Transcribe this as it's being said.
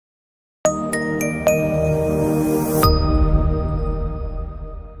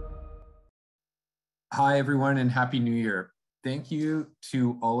Hi, everyone, and Happy New Year. Thank you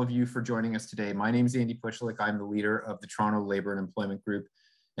to all of you for joining us today. My name is Andy Pushlik. I'm the leader of the Toronto Labour and Employment Group.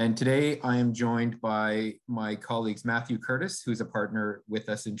 And today I am joined by my colleagues, Matthew Curtis, who's a partner with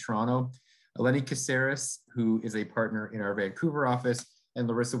us in Toronto, Eleni Caceres, who is a partner in our Vancouver office, and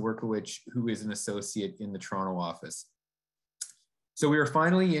Larissa Werkowicz, who is an associate in the Toronto office. So we are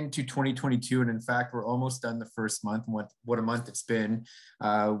finally into 2022, and in fact, we're almost done the first month. What a month it's been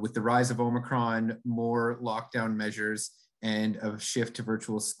with the rise of Omicron, more lockdown measures, and a shift to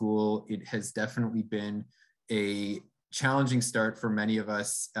virtual school. It has definitely been a challenging start for many of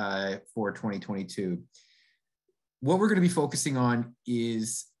us for 2022. What we're going to be focusing on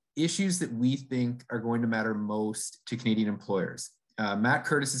is issues that we think are going to matter most to Canadian employers. Matt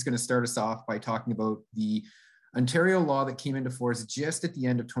Curtis is going to start us off by talking about the Ontario law that came into force just at the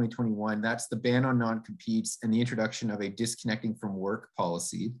end of 2021. That's the ban on non-competes and the introduction of a disconnecting from work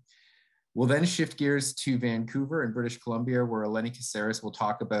policy. We'll then shift gears to Vancouver and British Columbia, where Eleni Caceres will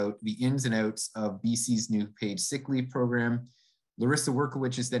talk about the ins and outs of BC's new paid sick leave program. Larissa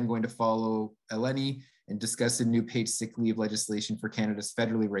Werkowicz is then going to follow Eleni and discuss the new paid sick leave legislation for Canada's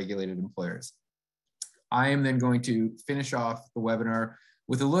federally regulated employers. I am then going to finish off the webinar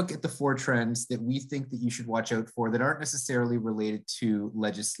with a look at the 4 trends that we think that you should watch out for that aren't necessarily related to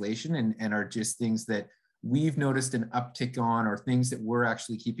legislation and are just things that we've noticed an uptick on or things that we're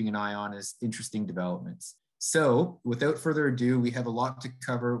actually keeping an eye on as interesting developments. So without further ado, we have a lot to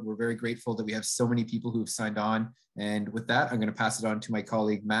cover. We're very grateful that we have so many people who have signed on. And with that, I'm going to pass it on to my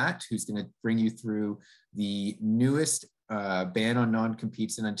colleague, Matt, who's going to bring you through the newest ban on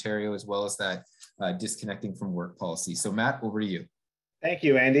non-competes in Ontario, as well as that disconnecting from work policy. So Matt, over to you. Thank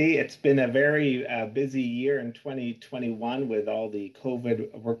you, Andy. It's been a very busy year in 2021 with all the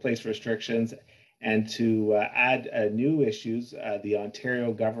COVID workplace restrictions. And to add new issues, the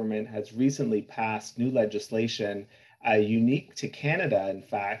Ontario government has recently passed new legislation unique to Canada, in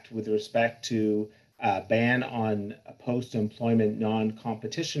fact, with respect to ban on post-employment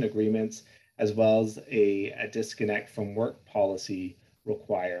non-competition agreements, as well as a disconnect from work policy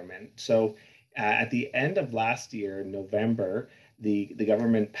requirement. So at the end of last year, in November, the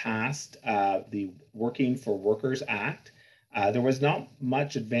government passed the Working for Workers Act. There was not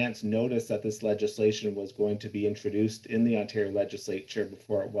much advance notice that this legislation was going to be introduced in the Ontario legislature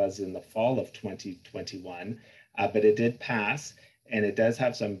before it was in the fall of 2021, but it did pass, and it does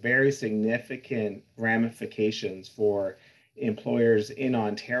have some very significant ramifications for employers in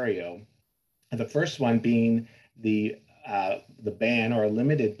Ontario. The first one being the ban or a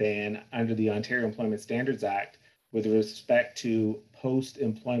limited ban under the Ontario Employment Standards Act with respect to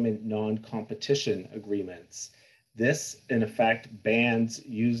post-employment non-competition agreements. This, in effect, bans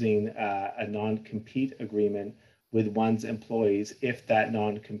using a non-compete agreement with one's employees if that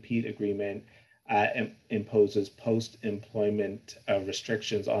non-compete agreement imposes post-employment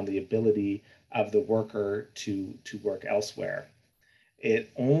restrictions on the ability of the worker to work elsewhere.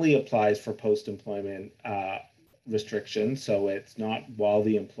 It only applies for post-employment restrictions, so it's not while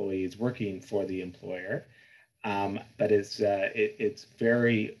the employee is working for the employer. But it's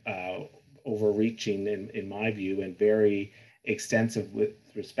very overreaching in my view, and very extensive with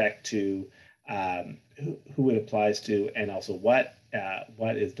respect to who it applies to, and also what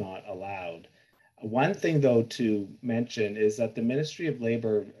is not allowed. One thing, though, to mention is that the Ministry of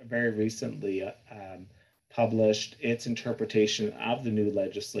Labour very recently published its interpretation of the new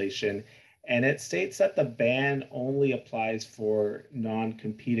legislation. And it states that the ban only applies for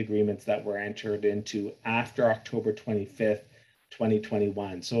non-compete agreements that were entered into after October 25th,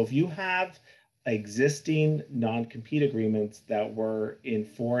 2021. So if you have existing non-compete agreements that were in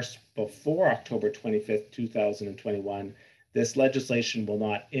force before October 25th, 2021, this legislation will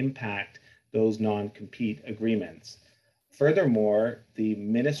not impact those non-compete agreements. Furthermore, the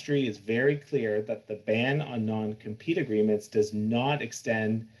ministry is very clear that the ban on non-compete agreements does not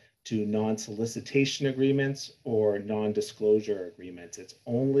extend to non-solicitation agreements or non-disclosure agreements. It's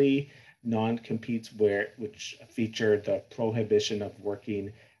only non-competes which feature the prohibition of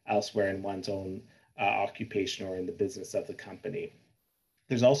working elsewhere in one's own occupation or in the business of the company.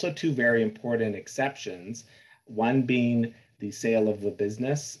 There's also 2 very important exceptions, one being the sale of the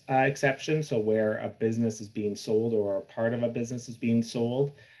business exception, so where a business is being sold or a part of a business is being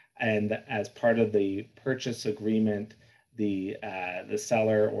sold, and as part of the purchase agreement, the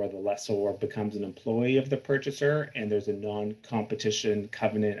seller or the lessor becomes an employee of the purchaser, and there's a non-competition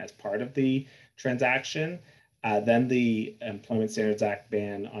covenant as part of the transaction, then the Employment Standards Act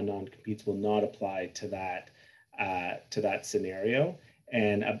ban on non-competes will not apply to that scenario.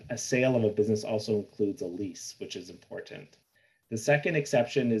 And a sale of a business also includes a lease, which is important. The second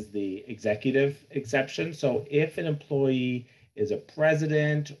exception is the executive exception. So if an employee is a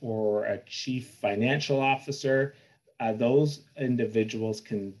president or a chief financial officer, those individuals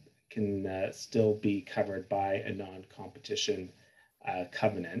can still be covered by a non-competition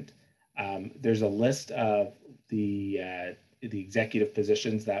covenant. There's a list of the executive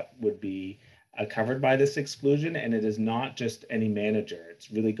positions that would be covered by this exclusion, and it is not just any manager. It's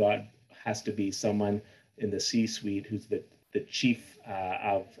really has to be someone in the C-suite who's the chief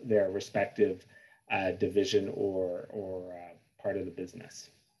of their respective division or part of the business.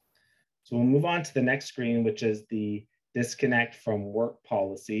 So we'll move on to the next screen, which is the disconnect from work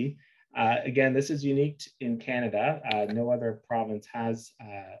policy. Again, this is unique in Canada. No other province has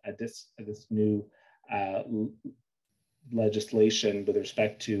this new legislation with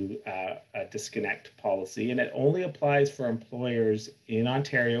respect to a disconnect policy, and it only applies for employers in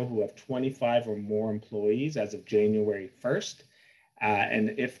Ontario who have 25 or more employees as of January 1st.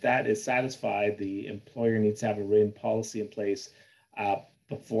 And if that is satisfied, the employer needs to have a written policy in place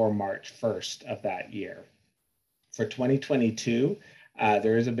before March 1st of that year. For 2022,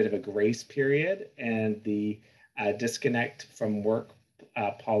 there is a bit of a grace period, and the disconnect from work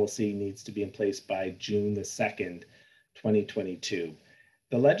policy needs to be in place by June the 2nd, 2022.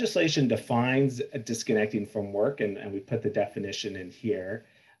 The legislation defines disconnecting from work, and we put the definition in here.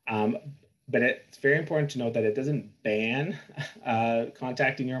 But it's very important to note that it doesn't ban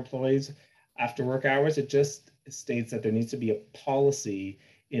contacting your employees after work hours. It just states that there needs to be a policy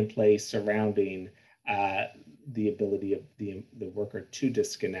in place surrounding the ability of the worker to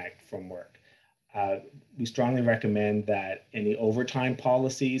disconnect from work. We strongly recommend that any overtime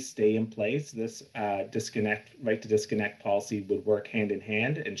policies stay in place. This right to disconnect policy would work hand in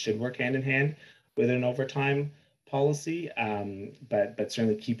hand and should work hand in hand with an overtime policy, but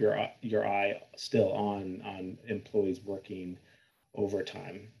certainly keep your eye still on employees working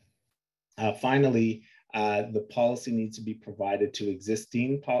overtime. Finally, the policy needs to be provided to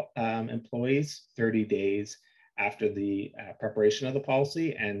existing employees 30 days after the preparation of the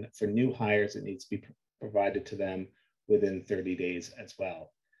policy, and for new hires, it needs to be provided to them within 30 days as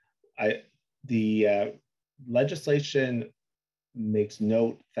well. The legislation makes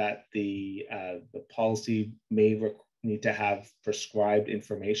note that the policy may need to have prescribed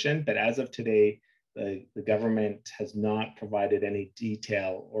information, but as of today, the government has not provided any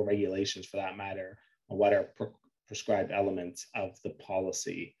detail or regulations for that matter on what are prescribed elements of the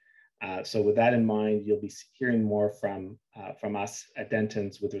policy. So with that in mind, you'll be hearing more from us at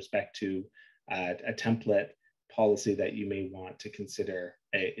Dentons with respect to a template policy that you may want to consider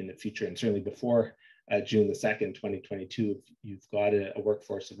in the future. And certainly before June the 2nd, 2022, you've got a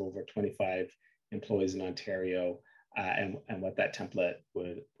workforce of over 25 employees in Ontario, and what that template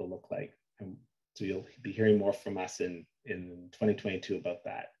will look like. And so you'll be hearing more from us in 2022 about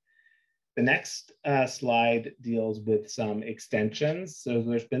that. The next slide deals with some extensions. So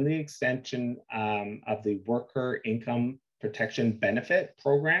there's been the extension of the Worker Income Protection Benefit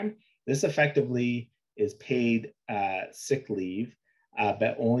Program. This effectively is paid sick leave,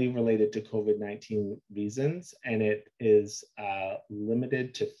 but only related to COVID-19 reasons. And it is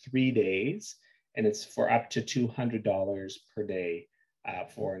limited to 3 days, and it's for up to $200 per day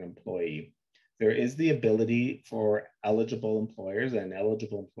for an employee. There is the ability for eligible employers, and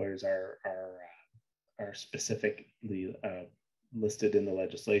eligible employers are specifically listed in the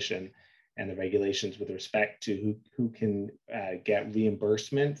legislation and the regulations with respect to who can get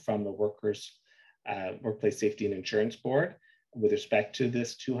reimbursement from the Workplace Safety and Insurance Board with respect to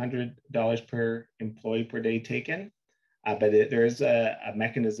this $200 per employee per day taken. But there is a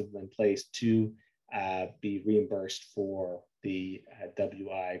mechanism in place to be reimbursed for the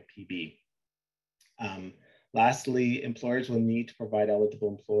WIPB. Lastly, employers will need to provide eligible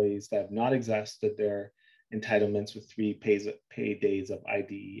employees that have not exhausted their entitlements with 3 paid days of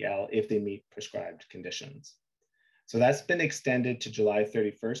IDEL if they meet prescribed conditions. So that's been extended to July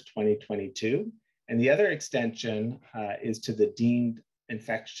 31st, 2022. And the other extension is to the deemed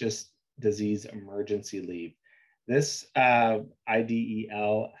infectious disease emergency leave. This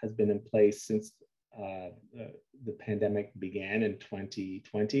IDEL has been in place since the pandemic began in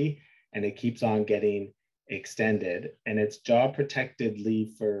 2020, and it keeps on getting extended. And it's job protected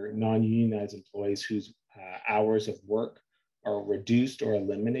leave for non-unionized employees whose hours of work are reduced or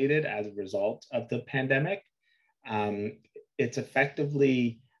eliminated as a result of the pandemic. It's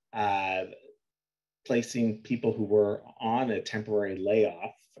effectively placing people who were on a temporary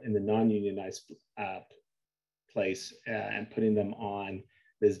layoff in the non-unionized place and putting them on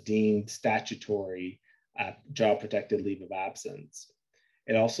this deemed statutory job protected leave of absence.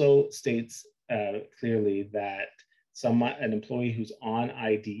 It also states clearly that an employee who's on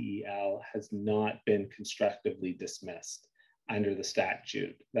IDEL has not been constructively dismissed under the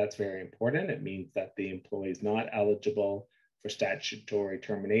statute. That's very important. It means that the employee is not eligible for statutory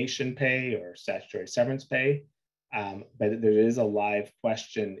termination pay or statutory severance pay. But there is a live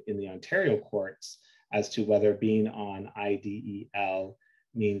question in the Ontario courts as to whether being on IDEL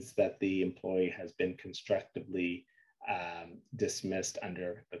means that the employee has been constructively dismissed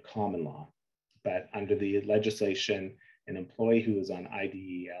under the common law. But under the legislation, an employee who is on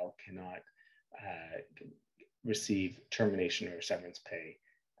IDEL cannot receive termination or severance pay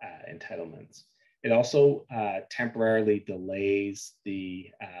entitlements. It also temporarily delays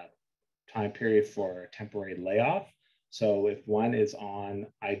the time period for temporary layoff. So if one is on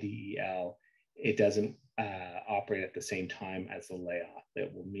IDEL, it doesn't operate at the same time as the layoff.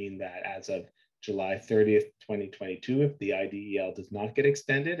 It will mean that as of July 30th, 2022, if the IDEL does not get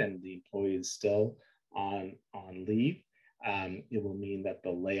extended and the employee is still on leave, it will mean that the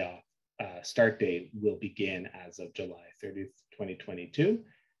layoff start date will begin as of July 30th, 2022.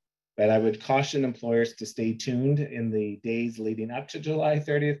 But I would caution employers to stay tuned in the days leading up to July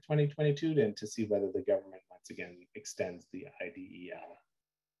 30th, 2022, and to see whether the government once again extends the IDEL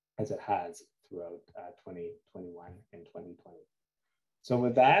as it has throughout 2021 and 2020. So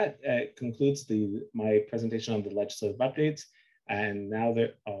with that, it concludes my presentation on the legislative updates. And now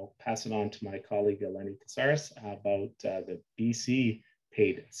that I'll pass it on to my colleague, Eleni Casares, about the BC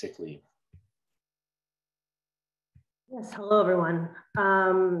paid sick leave. Yes, hello everyone.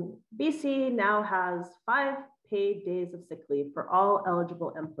 BC now has 5 paid days of sick leave for all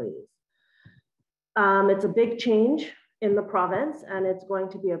eligible employees. It's a big change in the province, and it's going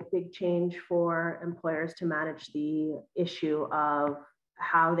to be a big change for employers to manage the issue of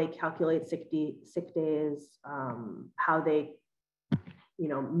how they calculate sick days, how they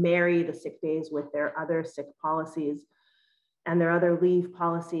marry the sick days with their other sick policies and their other leave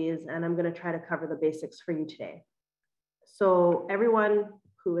policies. And I'm going to try to cover the basics for you today. So everyone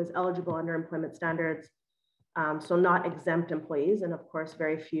who is eligible under employment standards, so not exempt employees, and of course,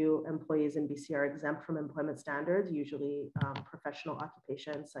 very few employees in BC are exempt from employment standards, usually professional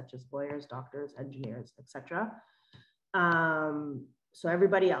occupations such as lawyers, doctors, engineers, etc. So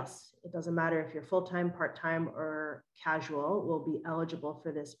everybody else, it doesn't matter if you're full-time, part-time, or casual, will be eligible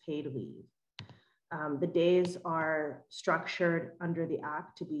for this paid leave. The days are structured under the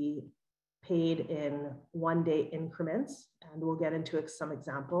Act to be paid in 1-day increments. And we'll get into some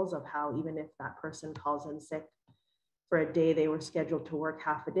examples of how even if that person calls in sick for a day they were scheduled to work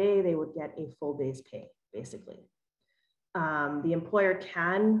half a day, they would get a full day's pay, basically. The employer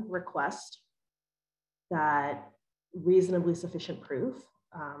can request that reasonably sufficient proof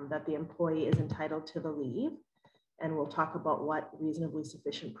that the employee is entitled to the leave. And we'll talk about what reasonably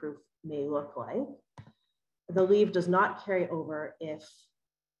sufficient proof may look like. The leave does not carry over if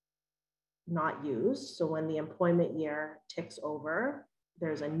not used. So when the employment year ticks over,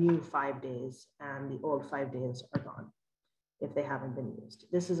 there's a new 5 days and the old 5 days are gone if they haven't been used.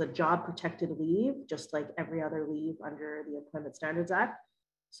 This is a job protected leave, just like every other leave under the Employment Standards Act.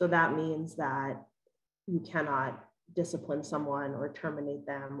 So that means that you cannot discipline someone or terminate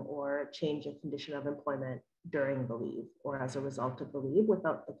them or change a condition of employment during the leave or as a result of the leave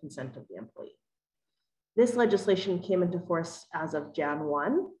without the consent of the employee. This legislation came into force as of Jan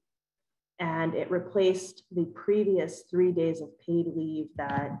 1. And it replaced the previous 3 days of paid leave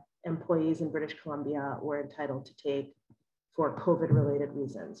that employees in British Columbia were entitled to take for COVID-related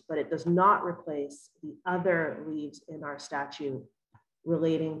reasons. But it does not replace the other leaves in our statute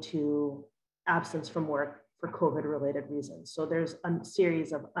relating to absence from work for COVID-related reasons. So there's a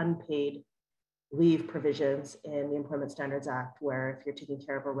series of unpaid leave provisions in the Employment Standards Act where if you're taking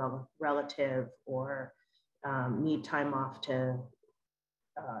care of a relative or need time off to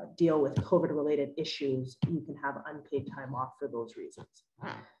deal with COVID-related issues, you can have unpaid time off for those reasons.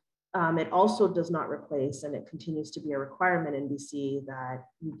 It also does not replace, and it continues to be a requirement in BC, that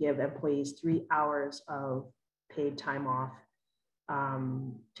you give employees 3 hours of paid time off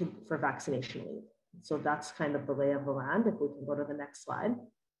for vaccination leave. So that's kind of the lay of the land. If we can go to the next slide.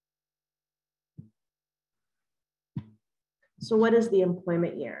 So what is the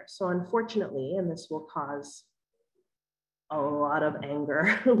employment year? So unfortunately, and this will cause a lot of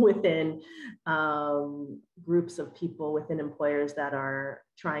anger within groups of people, within employers that are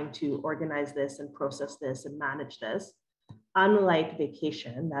trying to organize this and process this and manage this. Unlike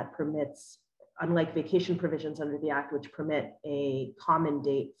vacation provisions under the Act, which permit a common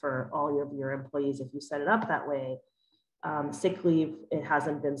date for all of your employees, if you set it up that way, Sick leave, it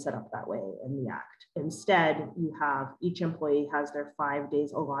hasn't been set up that way in the Act. Instead, you have each employee has their 5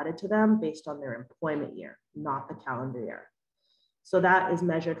 days allotted to them based on their employment year, not the calendar year. So that is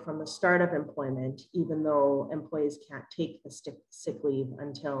measured from the start of employment, even though employees can't take the sick leave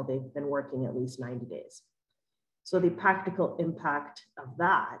until they've been working at least 90 days. So the practical impact of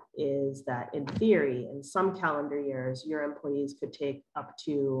that is that in theory, in some calendar years, your employees could take up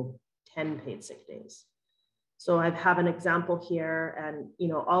to 10 paid sick days. So I have an example here, and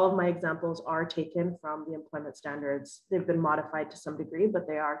all of my examples are taken from the employment standards. They've been modified to some degree, but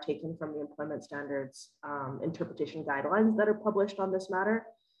they are taken from the employment standards interpretation guidelines that are published on this matter.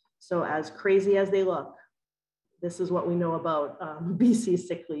 So as crazy as they look, this is what we know about BC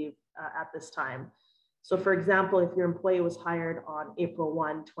sick leave at this time. So for example, if your employee was hired on April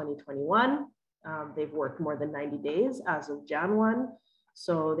 1, 2021, they've worked more than 90 days as of Jan 1.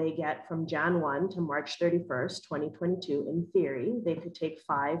 So they get from Jan 1 to March 31st, 2022, in theory, they could take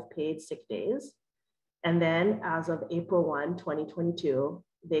 5 paid sick days. And then as of April 1, 2022,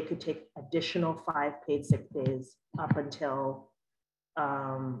 they could take additional 5 paid sick days up until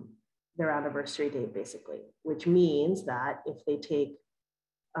their anniversary date, basically, which means that if they take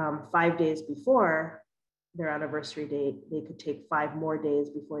 5 days before their anniversary date, they could take 5 more days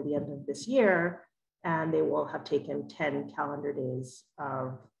before the end of this year, and they will have taken 10 calendar days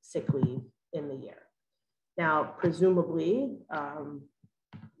of sick leave in the year. Now, presumably,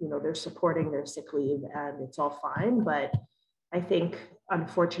 they're supporting their sick leave and it's all fine, but I think,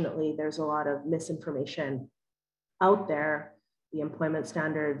 unfortunately, there's a lot of misinformation out there. The Employment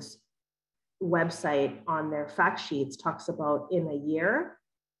Standards website on their fact sheets talks about in a year,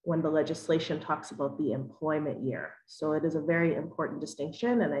 when the legislation talks about the employment year. So it is a very important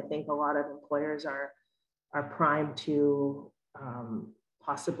distinction. And I think a lot of employers are primed to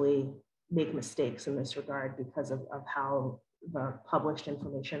possibly make mistakes in this regard because of how the published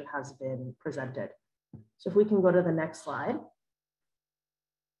information has been presented. So if we can go to the next slide.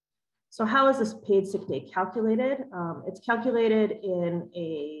 So how is this paid sick day calculated? It's calculated in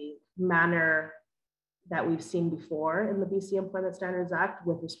a manner that we've seen before in the BC Employment Standards Act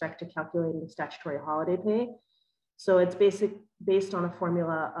with respect to calculating statutory holiday pay. So it's based on a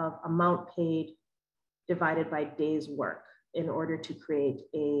formula of amount paid divided by days work in order to create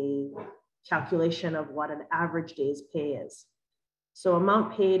a calculation of what an average day's pay is. So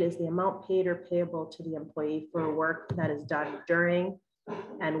amount paid is the amount paid or payable to the employee for work that is done during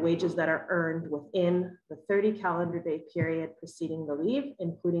and wages that are earned within the 30 calendar day period preceding the leave,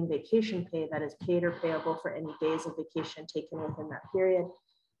 including vacation pay that is paid or payable for any days of vacation taken within that period,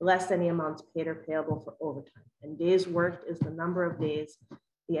 less any amounts paid or payable for overtime. And days worked is the number of days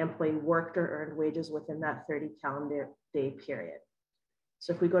the employee worked or earned wages within that 30 calendar day period.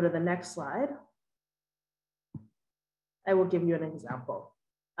 So if we go to the next slide, I will give you an example.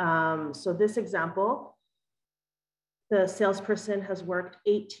 So this example, the salesperson has worked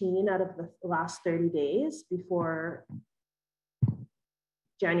 18 out of the last 30 days before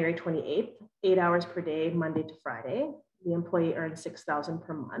January 28th, 8 hours per day, Monday to Friday. The employee earned $6,000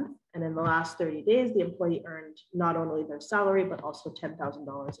 per month. And in the last 30 days, the employee earned not only their salary, but also $10,000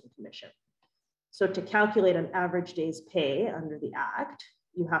 in commission. So to calculate an average day's pay under the Act,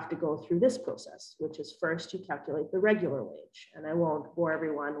 you have to go through this process, which is first you calculate the regular wage. And I won't bore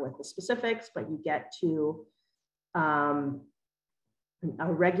everyone with the specifics, but you get to a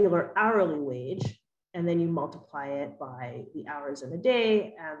regular hourly wage, and then you multiply it by the hours in a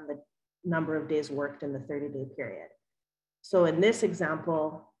day and the number of days worked in the 30-day period. So in this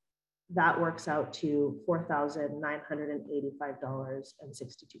example, that works out to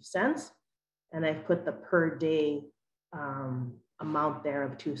 $4,985.62. And I've put the per day amount there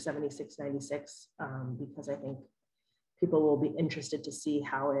of $276.96 because I think people will be interested to see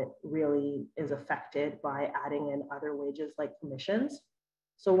how it really is affected by adding in other wages like commissions.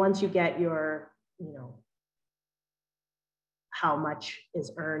 So once you get your, how much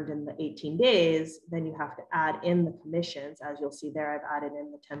is earned in the 18 days, then you have to add in the commissions. As you'll see there, I've added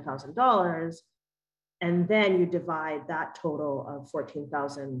in the $10,000. And then you divide that total of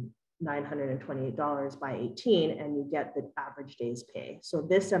 $14,928 by 18, and you get the average day's pay. So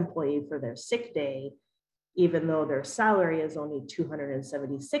this employee for their sick day, even though their salary is only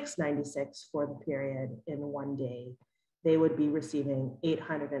 $276.96 for the period in one day, they would be receiving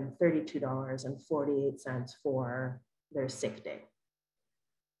 $832.48 for their sick day.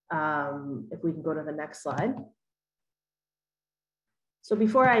 If we can go to the next slide. So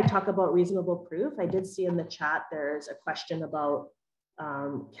before I talk about reasonable proof, I did see in the chat there's a question about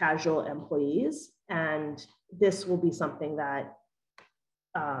casual employees, and this will be something that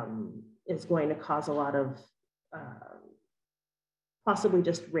is going to cause a lot of possibly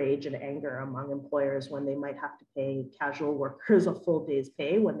just rage and anger among employers when they might have to pay casual workers a full day's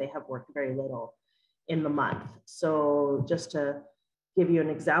pay when they have worked very little in the month. So just to give you an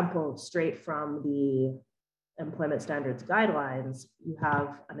example straight from the employment standards guidelines, you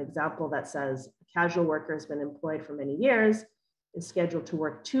have an example that says a casual worker has been employed for many years, is scheduled to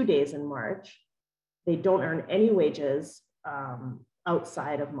work 2 days in March. They don't earn any wages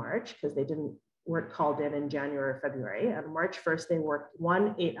outside of March because they weren't called in January or February. On March 1st, they worked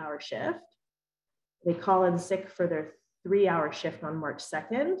 1 8-hour shift. They call in sick for their 3-hour shift on March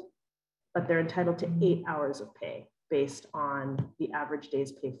 2nd, but they're entitled to 8 hours of pay based on the average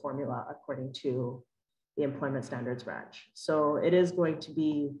days pay formula according to the employment standards branch. So it is going to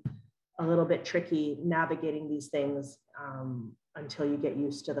be a little bit tricky navigating these things until you get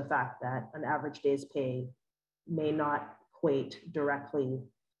used to the fact that an average day's pay may not equate directly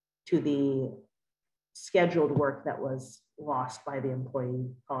to the scheduled work that was lost by the employee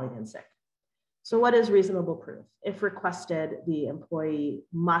calling in sick. So what is reasonable proof? If requested, the employee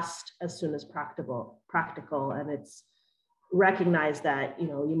must, as soon as practical, and it's recognized that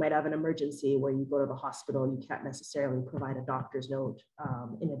you might have an emergency where you go to the hospital, you can't necessarily provide a doctor's note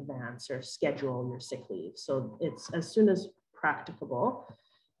in advance or schedule your sick leave. So it's as soon as practicable.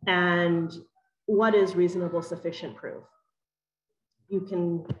 And what is reasonable sufficient proof? You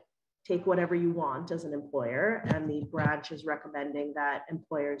can take whatever you want as an employer, and the branch is recommending that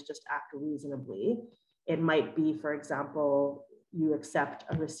employers just act reasonably. It might be, for example, you accept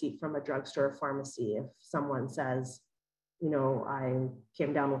a receipt from a drugstore or pharmacy. If someone says, I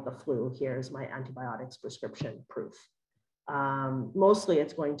came down with the flu, here's my antibiotics prescription proof. Mostly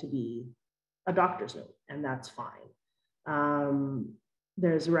it's going to be a doctor's note, and that's fine.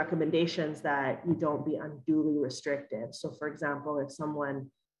 There's recommendations that you don't be unduly restricted. So for example, if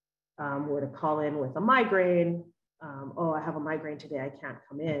someone were to call in with a migraine, oh, I have a migraine today, I can't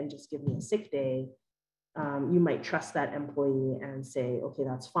come in, just give me a sick day. You might trust that employee and say, okay,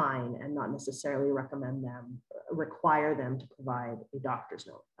 that's fine, and not necessarily require them to provide a doctor's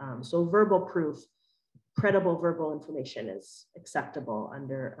note. So verbal proof, credible verbal information is acceptable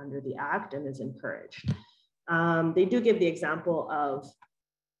under the Act and is encouraged. They do give the example of,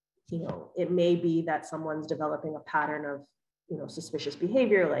 it may be that someone's developing a pattern of suspicious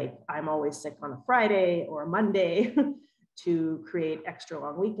behavior, like I'm always sick on a Friday or a Monday to create extra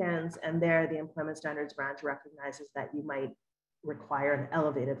long weekends. And there, the Employment Standards Branch recognizes that you might require an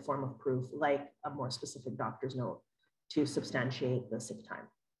elevated form of proof, like a more specific doctor's note, to substantiate the sick time.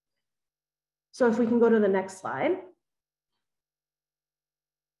 So if we can go to the next slide.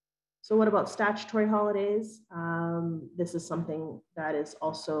 So what about statutory holidays? This is something that is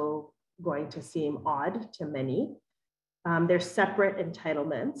also going to seem odd to many. They're separate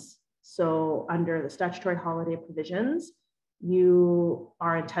entitlements. So under the statutory holiday provisions, you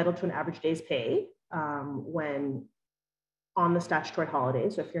are entitled to an average day's pay when on the statutory holiday.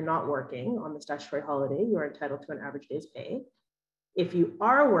 So if you're not working on the statutory holiday, you are entitled to an average day's pay. If you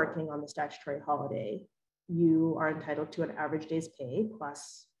are working on the statutory holiday, you are entitled to an average day's pay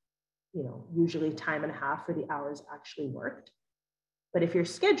plus, usually time and a half for the hours actually worked. But if you're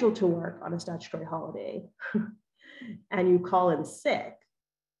scheduled to work on a statutory holiday and you call in sick,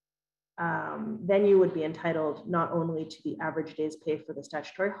 then you would be entitled not only to the average day's pay for the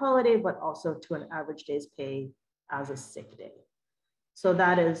statutory holiday, but also to an average day's pay as a sick day. So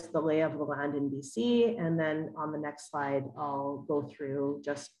that is the lay of the land in BC. And then on the next slide, I'll go through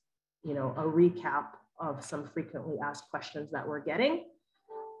just, a recap of some frequently asked questions that we're getting.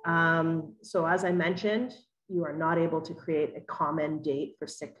 So as I mentioned, you are not able to create a common date for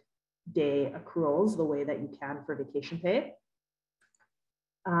sick day accruals the way that you can for vacation pay.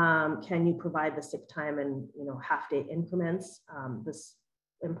 Can you provide the sick time in half-day increments? This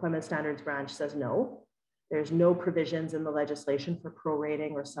Employment Standards Branch says no. There's no provisions in the legislation for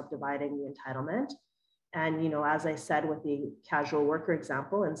prorating or subdividing the entitlement. And as I said with the casual worker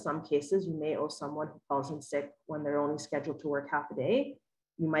example, in some cases you may owe someone who calls in sick when they're only scheduled to work half a day.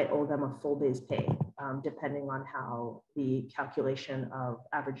 You might owe them a full day's pay, depending on how the calculation of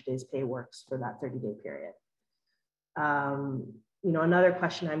average day's pay works for that 30-day period. Another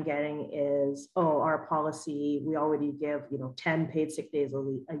question I'm getting is, oh, our policy, we already give, 10 paid sick days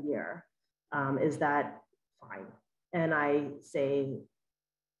a year. Is that fine? And I say,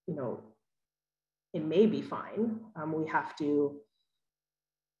 it may be fine. We have to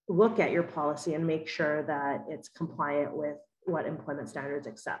look at your policy and make sure that it's compliant with what employment standards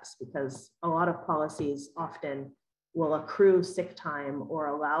accepts, because a lot of policies often will accrue sick time or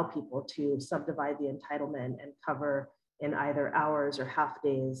allow people to subdivide the entitlement and cover in either hours or half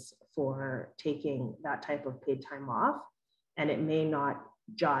days for taking that type of paid time off. and it may not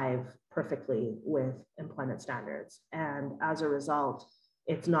jive perfectly with employment standards. And as a result,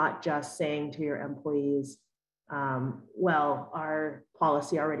 it's not just saying to your employees, well, our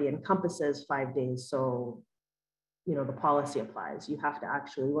policy already encompasses 5 days, so the policy applies. You have to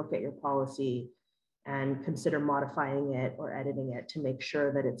actually look at your policy and consider modifying it or editing it to make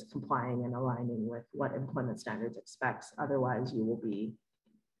sure that it's complying and aligning with what employment standards expects. Otherwise, you will be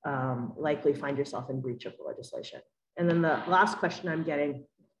likely find yourself in breach of the legislation. And then the last question I'm getting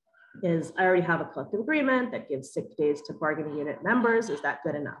is, I already have a collective agreement that gives sick days to bargaining unit members. Is that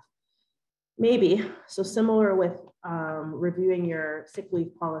good enough? Maybe. So similar with reviewing your sick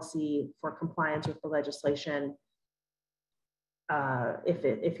leave policy for compliance with the legislation,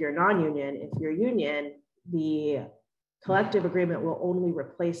 if you're non-union, if you're union, the collective agreement will only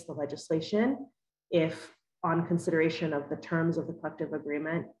replace the legislation if, on consideration of the terms of the collective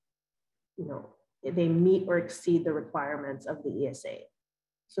agreement, they meet or exceed the requirements of the ESA.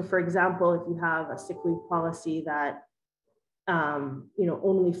 So for example, if you have a sick leave policy that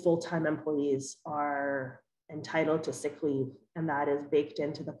only full-time employees are entitled to sick leave, and that is baked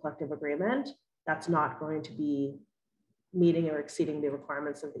into the collective agreement, that's not going to be meeting or exceeding the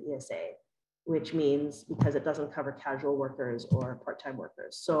requirements of the ESA, which means because it doesn't cover casual workers or part-time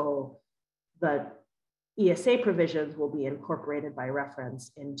workers. So the ESA provisions will be incorporated by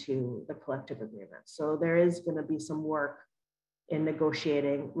reference into the collective agreement. So there is going to be some work in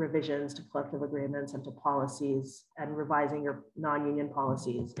negotiating revisions to collective agreements and to policies and revising your non-union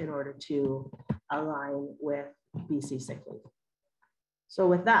policies in order to align with BC sick leave. So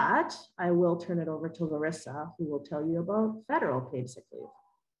with that, I will turn it over to Larissa, who will tell you about federal paid sick leave.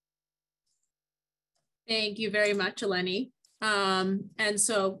 Thank you very much, Eleni. And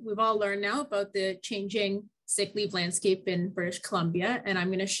so we've all learned now about the changing sick leave landscape in British Columbia, and I'm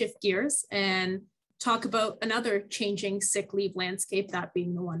going to shift gears and talk about another changing sick leave landscape, that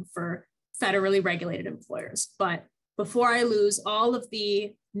being the one for federally regulated employers. But before I lose all of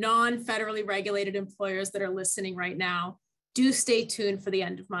the non-federally regulated employers that are listening right now, do stay tuned for the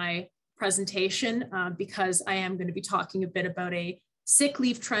end of my presentation because I am going to be talking a bit about a sick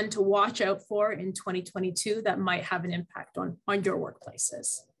leave trend to watch out for in 2022 that might have an impact on your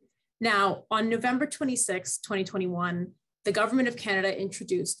workplaces. Now, on November 26, 2021, the Government of Canada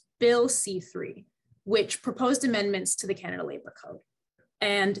introduced Bill C3, which proposed amendments to the Canada Labour Code.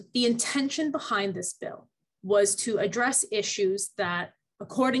 And the intention behind this bill was to address issues that,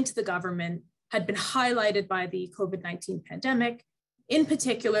 according to the government, had been highlighted by the COVID-19 pandemic, in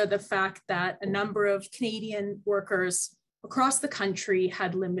particular, the fact that a number of Canadian workers across the country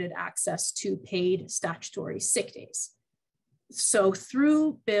had limited access to paid statutory sick days. So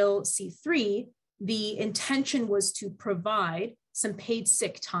through Bill C3, the intention was to provide some paid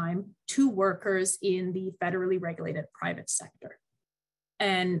sick time to workers in the federally regulated private sector.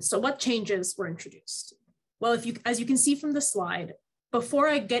 And so what changes were introduced? Well, as you can see from the slide, before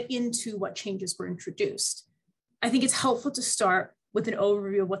I get into what changes were introduced, I think it's helpful to start with an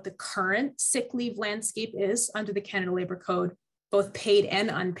overview of what the current sick leave landscape is under the Canada Labour Code, both paid and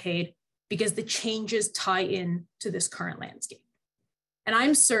unpaid, because the changes tie in to this current landscape. And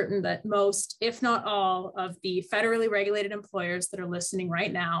I'm certain that most, if not all, of the federally regulated employers that are listening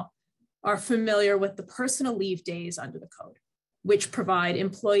right now are familiar with the personal leave days under the code, which provide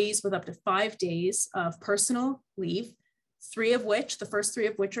employees with up to 5 days of personal leave, the first three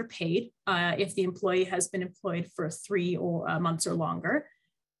of which are paid if the employee has been employed for 3 months or longer.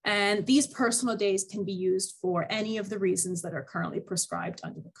 And these personal days can be used for any of the reasons that are currently prescribed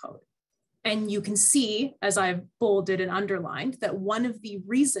under the code. And you can see, as I've bolded and underlined, that one of the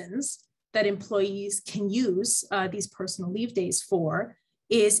reasons that employees can use these personal leave days for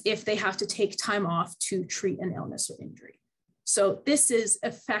is if they have to take time off to treat an illness or injury. So this is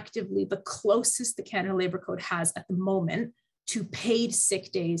effectively the closest the Canada Labour Code has at the moment to paid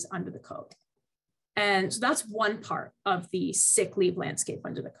sick days under the code. And so that's one part of the sick leave landscape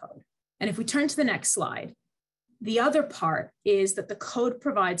under the code. And if we turn to the next slide, the other part is that the code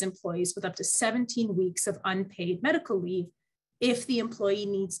provides employees with up to 17 weeks of unpaid medical leave if the employee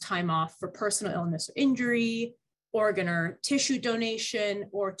needs time off for personal illness or injury, organ or tissue donation,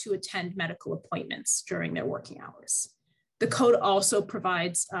 or to attend medical appointments during their working hours. The code also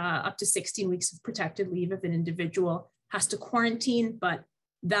provides up to 16 weeks of protected leave if an individual has to quarantine, but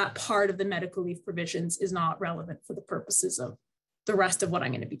that part of the medical leave provisions is not relevant for the purposes of the rest of what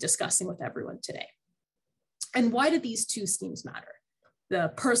I'm going to be discussing with everyone today. And why do these two schemes matter?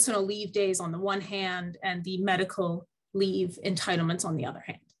 The personal leave days on the one hand and the medical leave entitlements on the other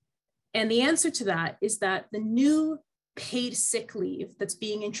hand. And the answer to that is that the new paid sick leave that's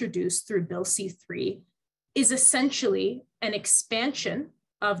being introduced through Bill C3 is essentially an expansion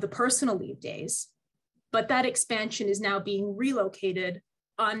of the personal leave days, but that expansion is now being relocated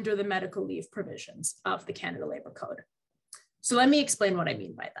under the medical leave provisions of the Canada Labour Code. So let me explain what I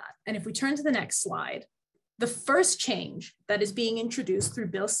mean by that. And if we turn to the next slide, the first change that is being introduced through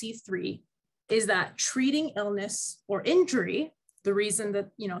Bill C-3 is that treating illness or injury, the reason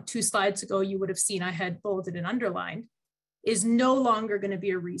that 2 slides ago you would have seen I had bolded and underlined, is no longer going to be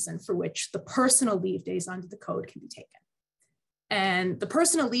a reason for which the personal leave days under the code can be taken. And the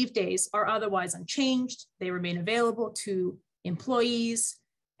personal leave days are otherwise unchanged. They remain available to employees,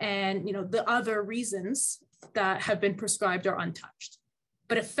 and the other reasons that have been prescribed are untouched.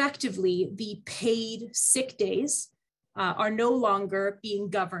 But effectively, the paid sick days are no longer being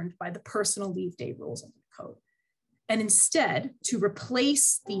governed by the personal leave day rules under the code. And instead, to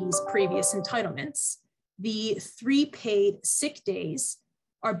replace these previous entitlements, the 3 paid sick days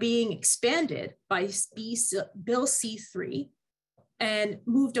are being expanded by Bill C-3 and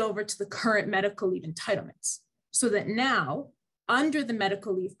moved over to the current medical leave entitlements, so that now, under the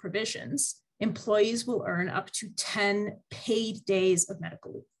medical leave provisions, employees will earn up to 10 paid days of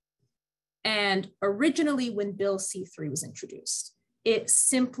medical leave. And originally, when Bill C-3 was introduced, it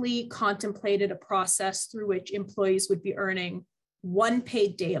simply contemplated a process through which employees would be earning 1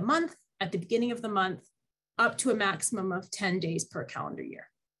 paid day a month at the beginning of the month, up to a maximum of 10 days per calendar year.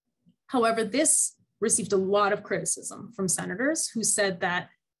 However, this received a lot of criticism from senators who said that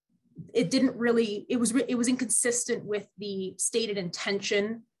it was inconsistent with the stated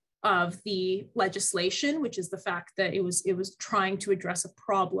intention of the legislation, which is the fact that it was trying to address a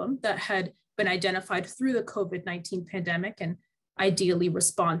problem that had been identified through the COVID-19 pandemic and ideally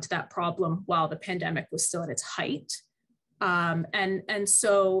respond to that problem while the pandemic was still at its height.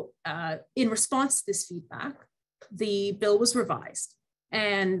 So in response to this feedback, the bill was revised.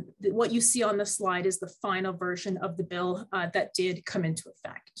 And what you see on the slide is the final version of the bill that did come into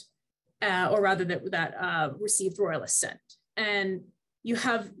effect, or rather that received royal assent. And you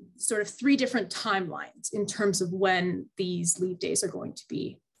have sort of 3 different timelines in terms of when these leave days are going to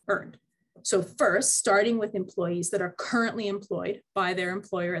be earned. So first, starting with employees that are currently employed by their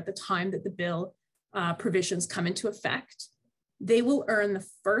employer at the time that the bill provisions come into effect, they will earn the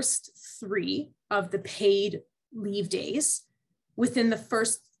first 3 of the paid leave days within the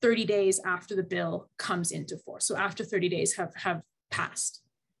first 30 days after the bill comes into force. So after 30 days have passed.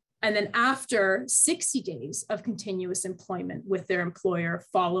 And then after 60 days of continuous employment with their employer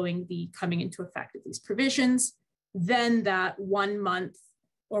following the coming into effect of these provisions, then that 1 month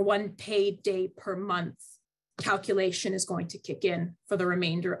or 1 paid day per month calculation is going to kick in for the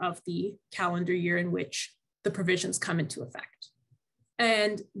remainder of the calendar year in which the provisions come into effect.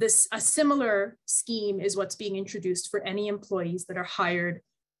 And a similar scheme is what's being introduced for any employees that are hired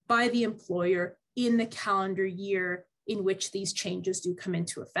by the employer in the calendar year in which these changes do come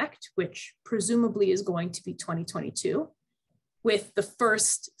into effect, which presumably is going to be 2022, with the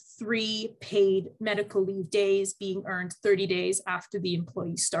first 3 paid medical leave days being earned 30 days after the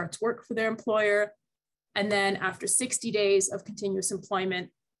employee starts work for their employer. And then after 60 days of continuous employment,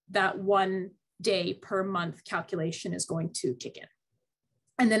 that 1 day per month calculation is going to kick in.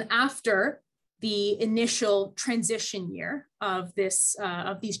 And then after the initial transition year of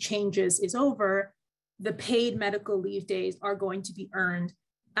these changes is over, the paid medical leave days are going to be earned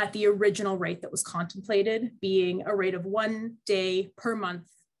at the original rate that was contemplated, being a rate of 1 day per month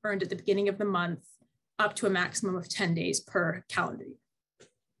earned at the beginning of the month, up to a maximum of 10 days per calendar year.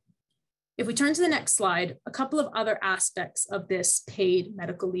 If we turn to the next slide, a couple of other aspects of this paid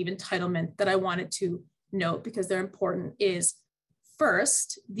medical leave entitlement that I wanted to note because they're important is,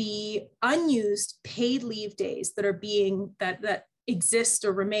 first, the unused paid leave days that exist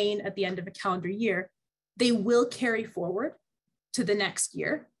or remain at the end of a calendar year, they will carry forward to the next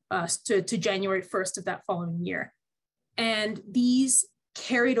year, to January 1st of that following year. And these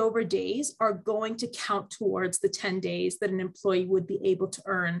carried over days are going to count towards the 10 days that an employee would be able to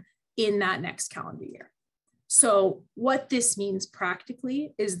earn in that next calendar year. So what this means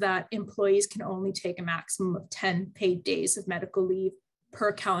practically is that employees can only take a maximum of 10 paid days of medical leave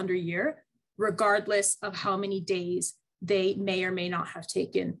per calendar year, regardless of how many days they may or may not have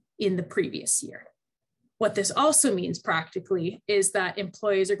taken in the previous year. What this also means practically is that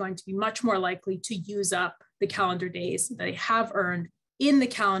employees are going to be much more likely to use up the calendar days that they have earned in the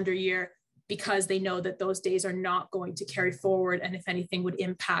calendar year because they know that those days are not going to carry forward and, if anything, would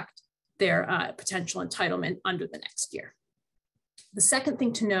impact their potential entitlement under the next year. The second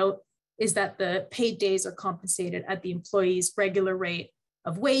thing to note is that the paid days are compensated at the employee's regular rate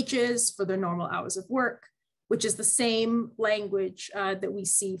of wages for their normal hours of work, which is the same language that we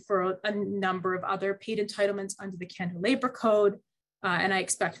see for a number of other paid entitlements under the Canada Labour Code. And I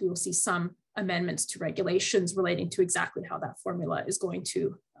expect we will see some amendments to regulations relating to exactly how that formula is going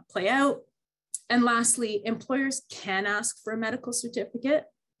to play out. And lastly, employers can ask for a medical certificate,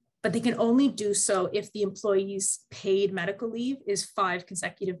 but they can only do so if the employee's paid medical leave is 5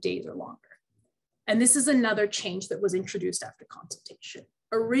 consecutive days or longer. And this is another change that was introduced after consultation.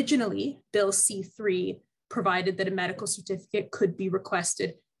 Originally, Bill C3 provided that a medical certificate could be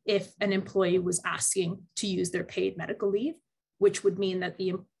requested if an employee was asking to use their paid medical leave, which would mean that the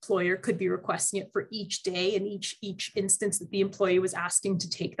employer could be requesting it for each day and each instance that the employee was asking to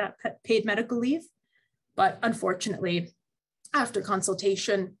take that paid medical leave. But unfortunately, after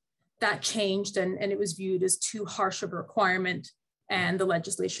consultation, that changed and it was viewed as too harsh of a requirement, and the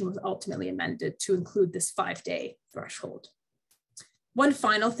legislation was ultimately amended to include this 5-day threshold. One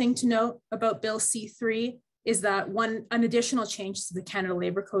final thing to note about Bill C3 is that an additional change to the Canada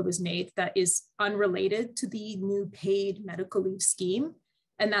Labour Code was made that is unrelated to the new paid medical leave scheme,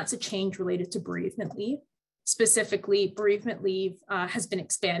 and that's a change related to bereavement leave. Specifically, bereavement leave has been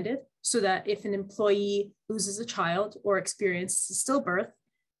expanded so that if an employee loses a child or experiences stillbirth,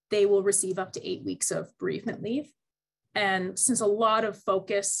 they will receive up to 8 weeks of bereavement leave. And since a lot of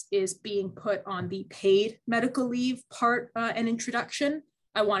focus is being put on the paid medical leave part and introduction,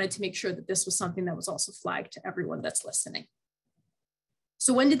 I wanted to make sure that this was something that was also flagged to everyone that's listening.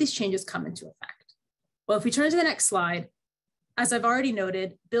 So when did these changes come into effect? Well, if we turn to the next slide, as I've already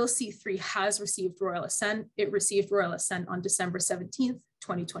noted, Bill C3 has received royal assent. It received royal assent on December 17th,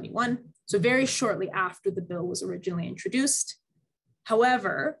 2021, so very shortly after the bill was originally introduced.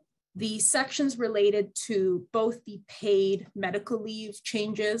 However, the sections related to both the paid medical leave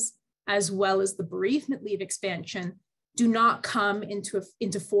changes as well as the bereavement leave expansion do not come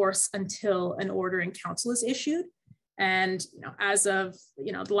into force until an order in council is issued. And as of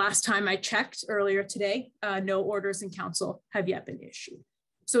the last time I checked earlier today, no orders in council have yet been issued.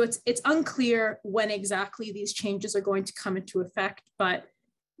 So it's unclear when exactly these changes are going to come into effect, but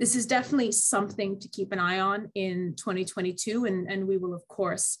this is definitely something to keep an eye on in 2022, and we will of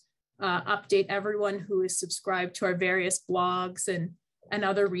course update everyone who is subscribed to our various blogs and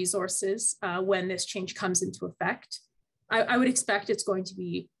other resources when this change comes into effect. I would expect it's going to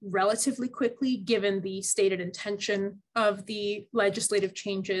be relatively quickly, given the stated intention of the legislative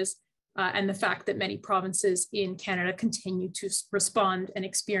changes and the fact that many provinces in Canada continue to respond and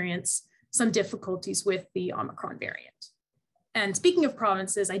experience some difficulties with the Omicron variant. And speaking of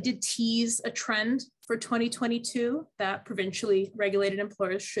provinces, I did tease a trend for 2022 that provincially regulated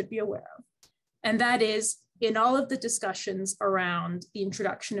employers should be aware of. And that is, in all of the discussions around the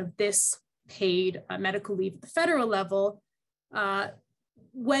introduction of this paid medical leave at the federal level,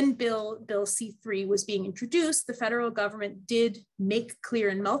 when Bill C3 was being introduced, the federal government did make clear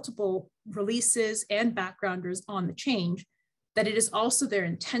in multiple releases and backgrounders on the change that it is also their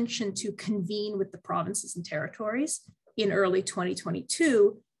intention to convene with the provinces and territories in early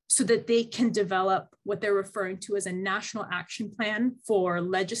 2022 so that they can develop what they're referring to as a national action plan for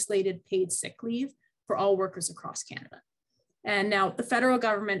legislated paid sick leave for all workers across Canada. And now the federal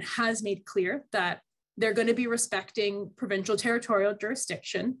government has made clear that they're going to be respecting provincial territorial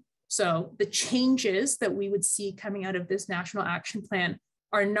jurisdiction. So the changes that we would see coming out of this national action plan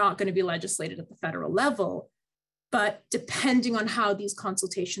are not going to be legislated at the federal level. But depending on how these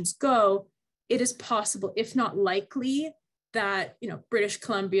consultations go, it is possible, if not likely, that British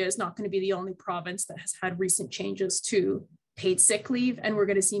Columbia is not going to be the only province that has had recent changes to paid sick leave, and we're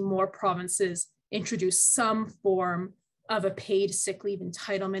going to see more provinces introduce some form of a paid sick leave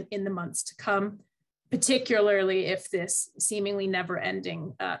entitlement in the months to come, particularly if this seemingly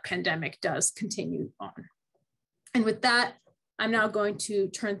never-ending pandemic does continue on. And with that, I'm now going to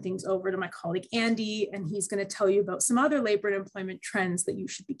turn things over to my colleague Andy, and he's going to tell you about some other labor and employment trends that you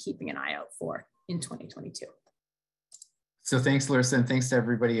should be keeping an eye out for in 2022. So thanks, Larissa, and thanks to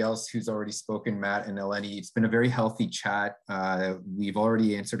everybody else who's already spoken, Matt and Eleni. It's been a very healthy chat. We've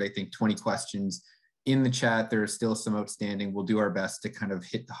already answered, I think, 20 questions in the chat. There are still some outstanding. We'll do our best to kind of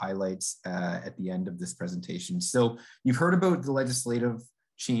hit the highlights at the end of this presentation. So you've heard about the legislative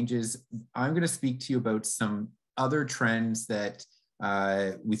changes. I'm going to speak to you about some other trends that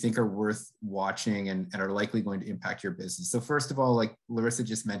we think are worth watching and are likely going to impact your business. So first of all, like Larissa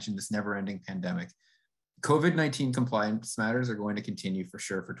just mentioned, this never-ending pandemic. COVID-19 compliance matters are going to continue for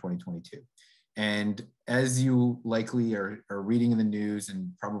sure for 2022. And as you likely are reading in the news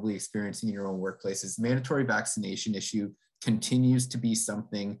and probably experiencing in your own workplaces, mandatory vaccination issue continues to be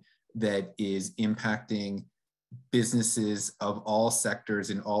something that is impacting businesses of all sectors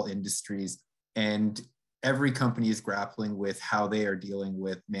in all industries. And every company is grappling with how they are dealing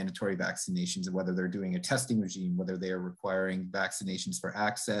with mandatory vaccinations and whether they're doing a testing regime, whether they are requiring vaccinations for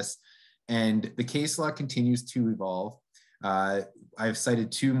access. And the case law continues to evolve. I've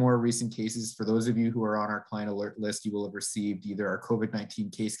cited 2 more recent cases. For those of you who are on our client alert list, you will have received either our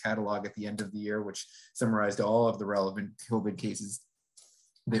COVID-19 case catalog at the end of the year, which summarized all of the relevant COVID cases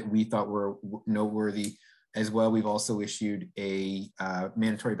that we thought were noteworthy. As well, we've also issued a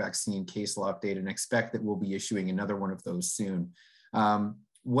mandatory vaccine case law update and expect that we'll be issuing another one of those soon.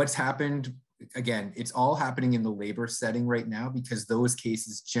 What's happened, again, it's all happening in the labor setting right now because those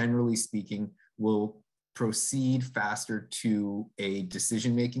cases, generally speaking, will proceed faster to a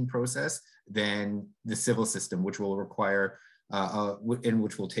decision-making process than the civil system, which will require, and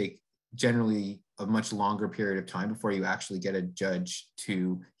which will take generally a much longer period of time before you actually get a judge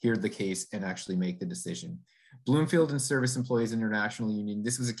to hear the case and actually make the decision. Bloomfield and Service Employees International Union,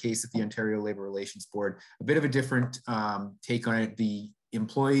 this was a case at the Ontario Labour Relations Board, a bit of a different take on it. The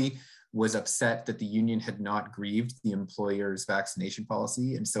employee was upset that the union had not grieved the employer's vaccination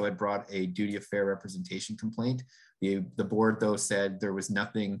policy, and so had brought a duty of fair representation complaint. The board, though, said there was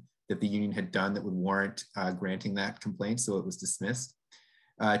nothing that the union had done that would warrant granting that complaint, so it was dismissed.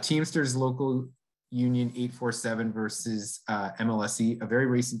 Teamsters Local Union 847 versus MLSE, a very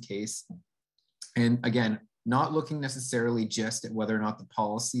recent case. And again, not looking necessarily just at whether or not the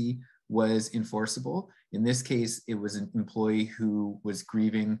policy was enforceable. In this case, it was an employee who was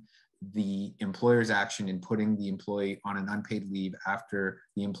grieving the employer's action in putting the employee on an unpaid leave after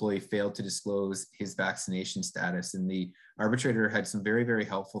the employee failed to disclose his vaccination status. And the arbitrator had some very, very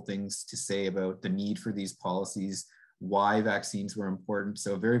helpful things to say about the need for these policies, why vaccines were important.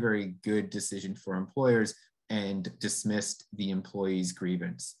 So a very, very good decision for employers, and dismissed the employee's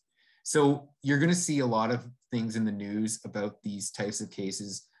grievance. So you're going to see a lot of things in the news about these types of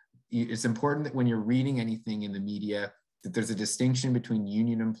cases. It's important that when you're reading anything in the media, that there's a distinction between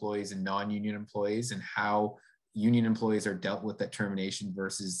union employees and non-union employees, and how union employees are dealt with at termination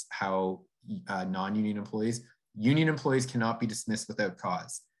versus how non-union employees. Union employees cannot be dismissed without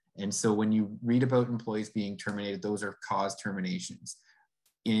cause. And so when you read about employees being terminated, those are cause terminations.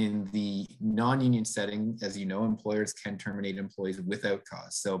 In the non-union setting, as you know, employers can terminate employees without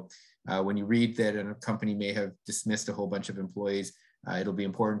cause. So when you read that a company may have dismissed a whole bunch of employees, it'll be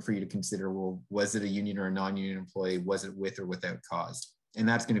important for you to consider, well, was it a union or a non-union employee? Was it with or without cause? And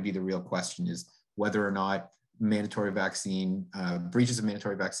that's going to be the real question, is whether or not mandatory vaccine, breaches of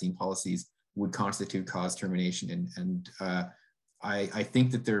mandatory vaccine policies would constitute cause termination. And I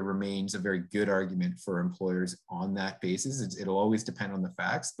think that there remains a very good argument for employers on that basis. It'll always depend on the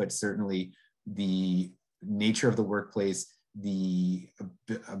facts, but certainly the nature of the workplace, the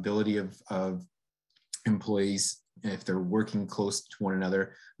ability of employees, if they're working close to one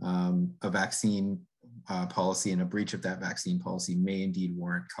another, a vaccine policy and a breach of that vaccine policy may indeed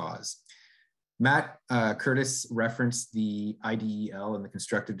warrant cause. Matt Curtis referenced the IDEL and the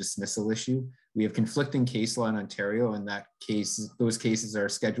constructive dismissal issue. We have conflicting case law in Ontario, and those cases are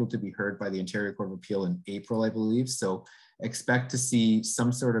scheduled to be heard by the Ontario Court of Appeal in April, I believe. So expect to see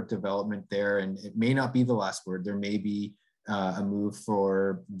some sort of development there, and it may not be the last word. There may be a move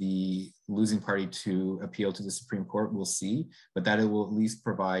for the losing party to appeal to the Supreme Court. We'll see, but that it will at least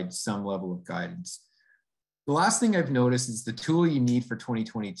provide some level of guidance. The last thing I've noticed is the tool you need for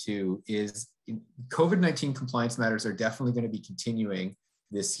 2022 is COVID-19 compliance matters are definitely going to be continuing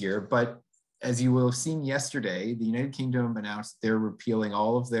this year. But as you will have seen yesterday, the United Kingdom announced they're repealing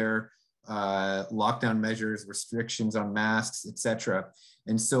all of their lockdown measures, restrictions on masks, etc.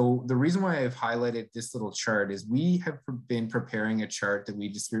 And so the reason why I've highlighted this little chart is we have been preparing a chart that we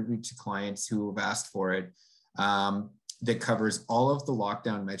distribute to clients who have asked for it, that covers all of the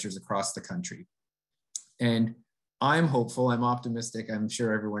lockdown measures across the country. And I'm hopeful, I'm optimistic, I'm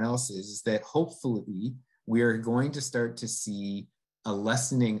sure everyone else is that hopefully we are going to start to see a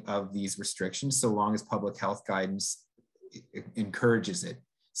lessening of these restrictions so long as public health guidance encourages it.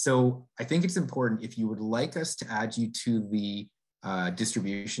 So I think it's important, if you would like us to add you to the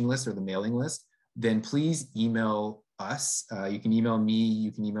distribution list or the mailing list, then please email us. You can email me,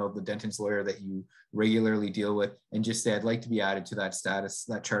 you can email the Denton's lawyer that you regularly deal with, and just say, I'd like to be added to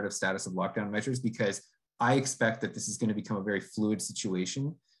that chart of status of lockdown measures, because I expect that this is going to become a very fluid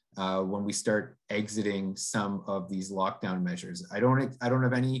situation when we start exiting some of these lockdown measures. I don't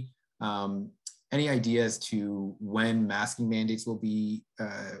have any idea as to when masking mandates will be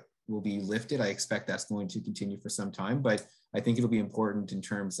lifted. I expect that's going to continue for some time, but I think it'll be important in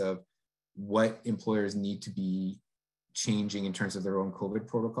terms of what employers need to be changing in terms of their own COVID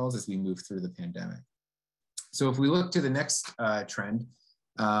protocols as we move through the pandemic. So if we look to the next trend,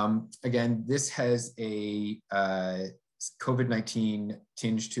 Again, this has a COVID-19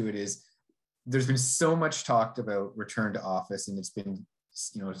 tinge to it. There's been so much talked about return to office, and it's been,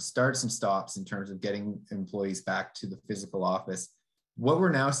 starts and stops in terms of getting employees back to the physical office. What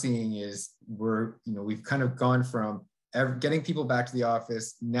we're now seeing is we've kind of gone from getting people back to the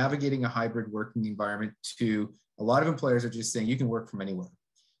office, navigating a hybrid working environment, to a lot of employers are just saying you can work from anywhere.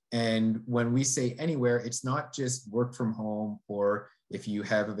 And when we say anywhere, it's not just work from home, or if you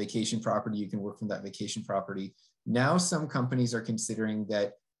have a vacation property, you can work from that vacation property. Now, some companies are considering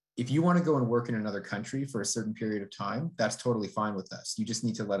that if you want to go and work in another country for a certain period of time, that's totally fine with us. You just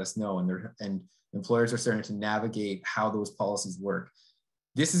need to let us know. And employers are starting to navigate how those policies work.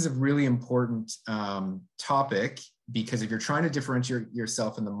 This is a really important topic, because if you're trying to differentiate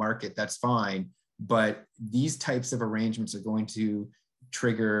yourself in the market, that's fine. But these types of arrangements are going to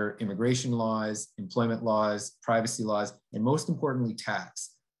trigger immigration laws, employment laws, privacy laws, and most importantly,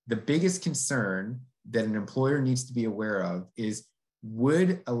 tax. The biggest concern that an employer needs to be aware of is,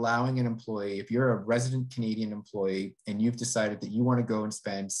 would allowing an employee, if you're a resident Canadian employee and you've decided that you want to go and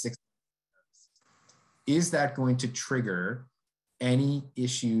spend 6 months, is that going to trigger any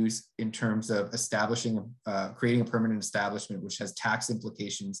issues in terms of creating a permanent establishment, which has tax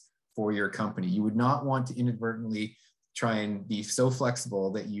implications for your company? You would not want to inadvertently try and be so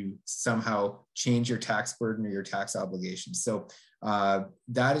flexible that you somehow change your tax burden or your tax obligations. So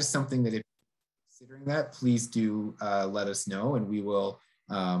that is something that, if considering that, please do let us know, and we will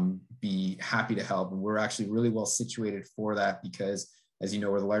be happy to help. And we're actually really well situated for that, because, as you know,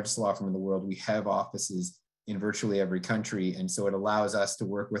 we're the largest law firm in the world. We have offices in virtually every country. And so it allows us to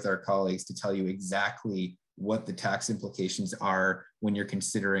work with our colleagues to tell you exactly what the tax implications are when you're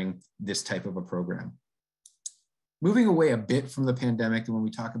considering this type of a program. Moving away a bit from the pandemic, and when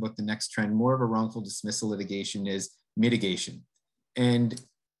we talk about the next trend, more of a wrongful dismissal litigation, is mitigation. And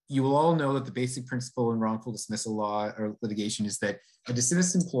you will all know that the basic principle in wrongful dismissal law or litigation is that a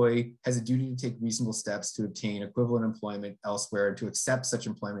dismissed employee has a duty to take reasonable steps to obtain equivalent employment elsewhere and to accept such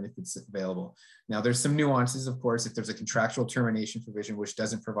employment if it's available. Now, there's some nuances, of course. If there's a contractual termination provision which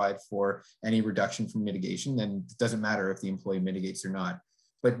doesn't provide for any reduction from mitigation, then it doesn't matter if the employee mitigates or not.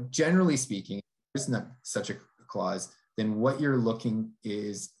 But generally speaking, there's not such a clause, then what you're looking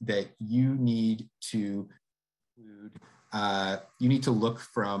is that you need to include you need to look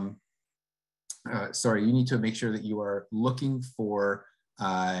from, you need to make sure that you are looking for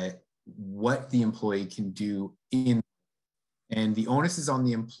what the employee can do and the onus is on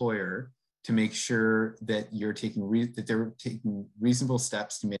the employer to make sure that they're taking reasonable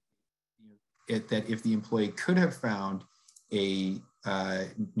steps to make it, that if the employee could have found a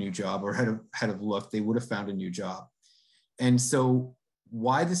new job or had have looked, they would have found a new job. And so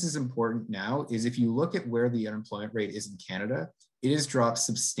why this is important now is, if you look at where the unemployment rate is in Canada, it has dropped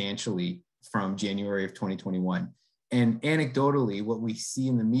substantially from January of 2021. And anecdotally, what we see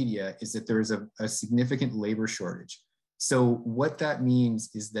in the media is that there is a significant labor shortage. So what that means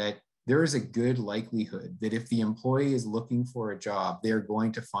is that there is a good likelihood that if the employee is looking for a job, they're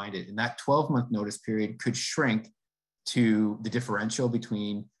going to find it. And that 12-month notice period could shrink to the differential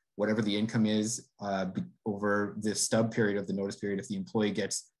between whatever the income is over the stub period of the notice period if the employee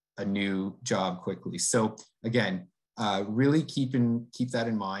gets a new job quickly. So again, really keep that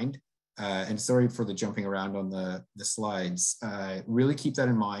in mind. And sorry for the jumping around on the slides. Really keep that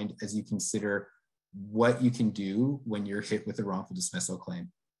in mind as you consider what you can do when you're hit with a wrongful dismissal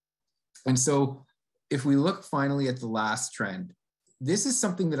claim. And so if we look finally at the last trend, this is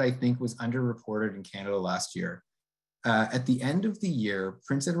something that I think was underreported in Canada last year. At the end of the year,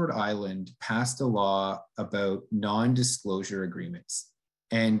 Prince Edward Island passed a law about non-disclosure agreements.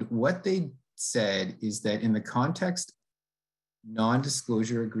 And what they said is that in the context of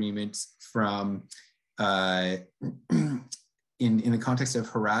non-disclosure agreements from, in the context of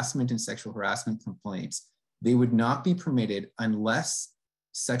harassment and sexual harassment complaints, they would not be permitted unless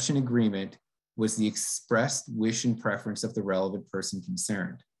such an agreement was the expressed wish and preference of the relevant person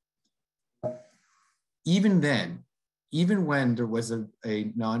concerned. Even then, even when there was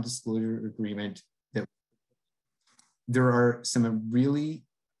a non-disclosure agreement, that there are some really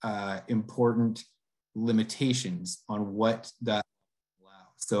important limitations on what that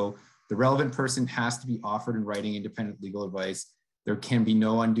allows. So the relevant person has to be offered in writing independent legal advice. There can be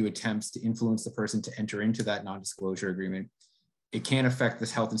no undue attempts to influence the person to enter into that non-disclosure agreement. It can't affect the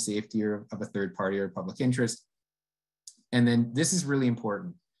health and safety of a third party or public interest. And then this is really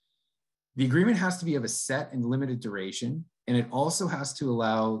important. The agreement has to be of a set and limited duration, and it also has to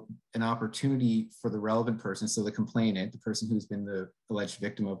allow an opportunity for the relevant person, so the complainant, the person who's been the alleged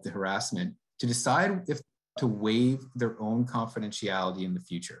victim of the harassment, to decide if to waive their own confidentiality in the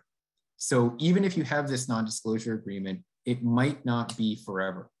future. So even if you have this non-disclosure agreement, it might not be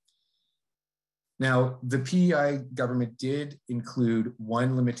forever. Now, the PEI government did include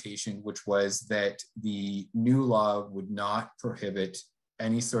one limitation, which was that the new law would not prohibit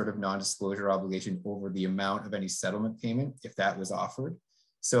any sort of non-disclosure obligation over the amount of any settlement payment if that was offered.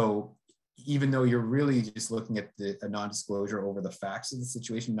 So even though you're really just looking at a non-disclosure over the facts of the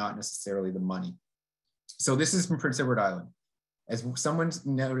situation, not necessarily the money. So this is from Prince Edward Island. As someone's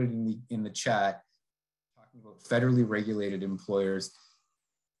noted in the chat, talking about federally regulated employers,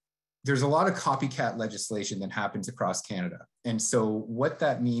 there's a lot of copycat legislation that happens across Canada. And so what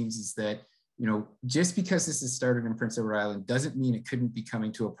that means is that, you know, just because this is started in Prince Edward Island doesn't mean it couldn't be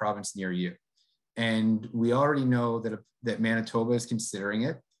coming to a province near you. And we already know that Manitoba is considering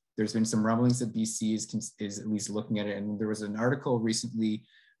it. There's been some rumblings that BC is at least looking at it. And there was an article recently,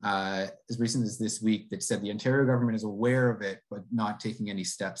 as recent as this week, that said the Ontario government is aware of it, but not taking any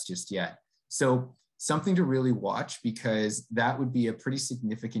steps just yet. So something to really watch, because that would be a pretty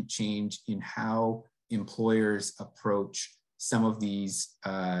significant change in how employers approach some of these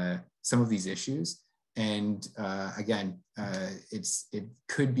issues. And again, it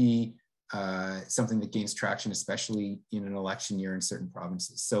could be something that gains traction, especially in an election year in certain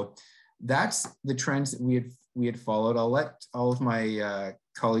provinces. So that's the trends that we had followed. I'll let all of my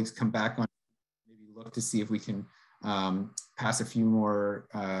colleagues come back on, maybe look to see if we can pass a few more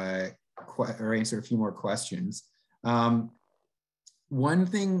or answer a few more questions. One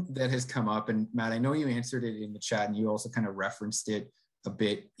thing that has come up, and Matt, I know you answered it in the chat and you also kind of referenced it a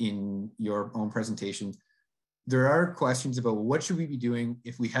bit in your own presentation. There are questions about what should we be doing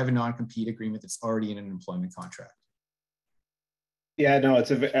if we have a non-compete agreement that's already in an employment contract? Yeah, no,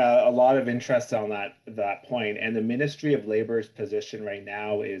 it's a lot of interest on that point. And the Ministry of Labor's position right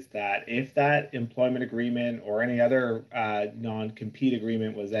now is that if that employment agreement or any other non-compete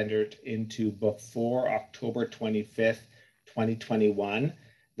agreement was entered into before October 25th, 2021,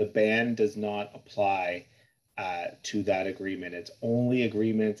 the ban does not apply to that agreement. It's only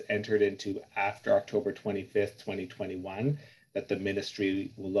agreements entered into after October 25th, 2021 that the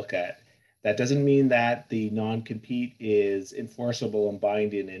ministry will look at. That doesn't mean that the non-compete is enforceable and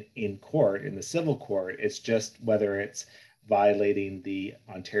binding in court, in the civil court. It's just whether it's violating the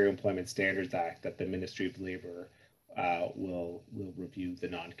Ontario Employment Standards Act that the Ministry of Labour will review the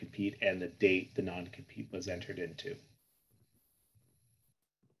non-compete and the date the non-compete was entered into.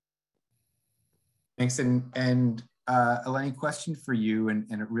 Thanks. And Eleni, question for you, and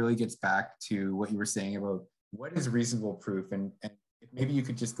it really gets back to what you were saying about what is reasonable proof, and maybe you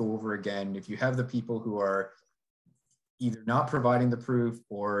could just go over again, if you have the people who are either not providing the proof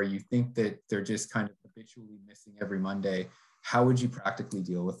or you think that they're just kind of habitually missing every Monday, how would you practically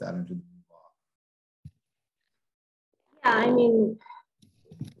deal with that under the new law? Yeah, I mean,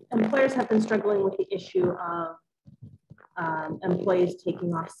 employers have been struggling with the issue of employees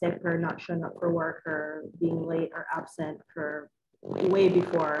taking off sick or not showing up for work or being late or absent for way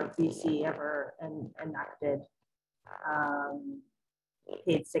before BC ever enacted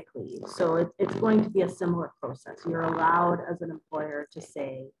paid sick leave. So it's going to be a similar process. You're allowed as an employer to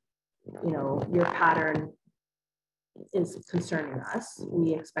say, you know, your pattern is concerning us.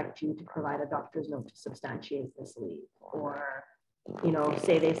 We expect you to provide a doctor's note to substantiate this leave. Or, you know,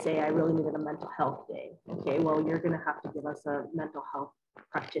 they say, I really needed a mental health day. Okay, well, you're going to have to give us a mental health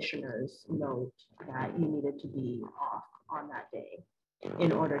practitioner's note that you needed to be off on that day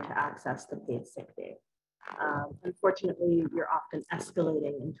in order to access the paid sick day. Unfortunately, you're often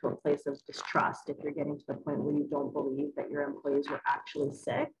escalating into a place of distrust if you're getting to the point where you don't believe that your employees were actually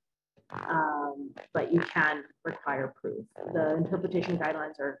sick, but you can require proof. The interpretation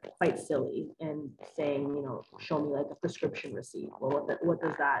guidelines are quite silly in saying, you know, show me like a prescription receipt. Well, what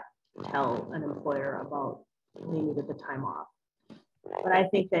does that tell an employer about they needed the time off? But I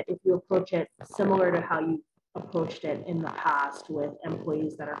think that if you approach it similar to how you approached it in the past with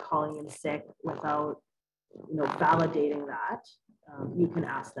employees that are calling in sick without, you know, validating that, you can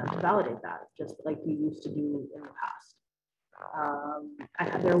ask them to validate that, just like you used to do in the past.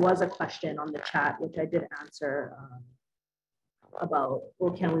 There was a question on the chat, which I did answer, about,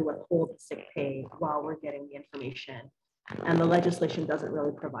 well, can we withhold the sick pay while we're getting the information? And the legislation doesn't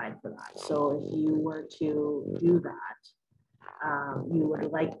really provide for that. So if you were to do that, you would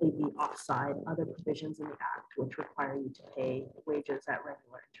likely be offside other provisions in the Act, which require you to pay wages at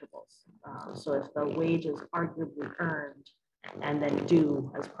regular intervals. So if the wage is arguably earned and then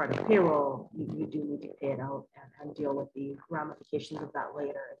due as part of payroll, you do need to pay it out and deal with the ramifications of that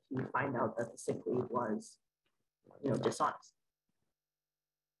later if you find out that the sick leave was, you know, dishonest.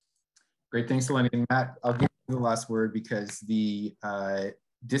 Great, thanks, Eleni. And Matt, I'll give you the last word because the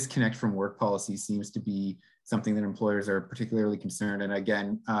disconnect from work policy seems to be something that employers are particularly concerned. And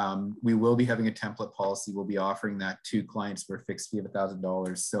again, we will be having a template policy. We'll be offering that to clients for a fixed fee of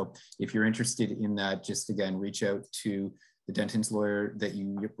 $1,000. So if you're interested in that, just again, reach out to the Dentons lawyer that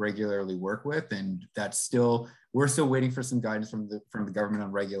you regularly work with. And that's still, we're still waiting for some guidance from the government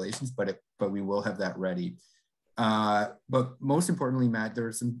on regulations, but we will have that ready. But most importantly, Matt,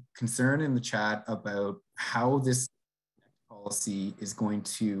 there's some concern in the chat about how this policy is going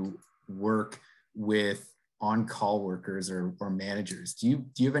to work with on-call workers or managers. Do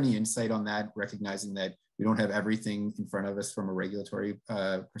you have any insight on that, recognizing that we don't have everything in front of us from a regulatory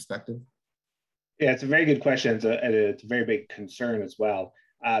perspective? Yeah, it's a very good question. It's a very big concern as well,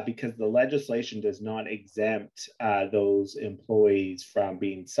 because the legislation does not exempt those employees from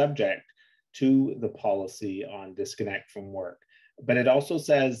being subject to the policy on disconnect from work. But it also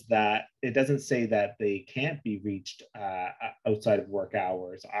says that it doesn't say that they can't be reached outside of work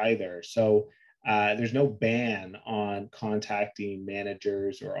hours either. So there's no ban on contacting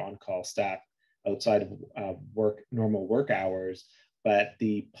managers or on-call staff outside of normal work hours, but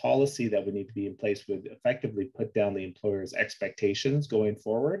the policy that would need to be in place would effectively put down the employer's expectations going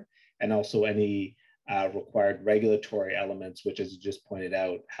forward, and also any required regulatory elements, which, as you just pointed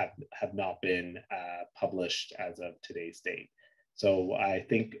out, have not been published as of today's date. So I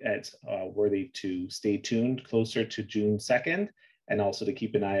think it's worthy to stay tuned closer to June 2nd, and also to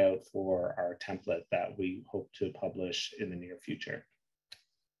keep an eye out for our template that we hope to publish in the near future.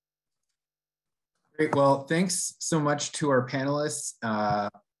 Great, well, thanks so much to our panelists,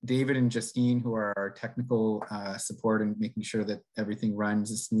 David and Justine, who are our technical support and making sure that everything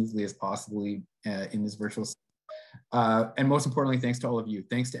runs as smoothly as possible in this virtual. And most importantly, thanks to all of you.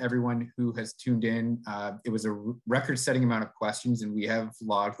 Thanks to everyone who has tuned in. It was a record-setting amount of questions, and we have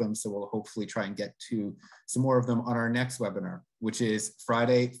logged them, so we'll hopefully try and get to some more of them on our next webinar, which is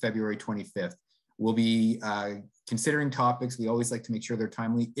Friday, February 25th. We'll be considering topics. We always like to make sure they're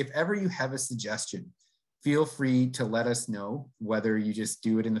timely. If ever you have a suggestion, feel free to let us know, whether you just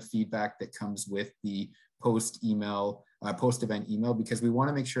do it in the feedback that comes with the post-event email, because we want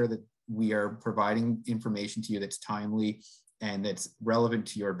to make sure that we are providing information to you that's timely and that's relevant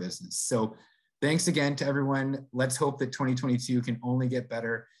to your business. So thanks again to everyone. Let's hope that 2022 can only get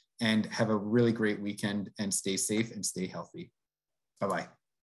better, and have a really great weekend, and stay safe and stay healthy. Bye-bye.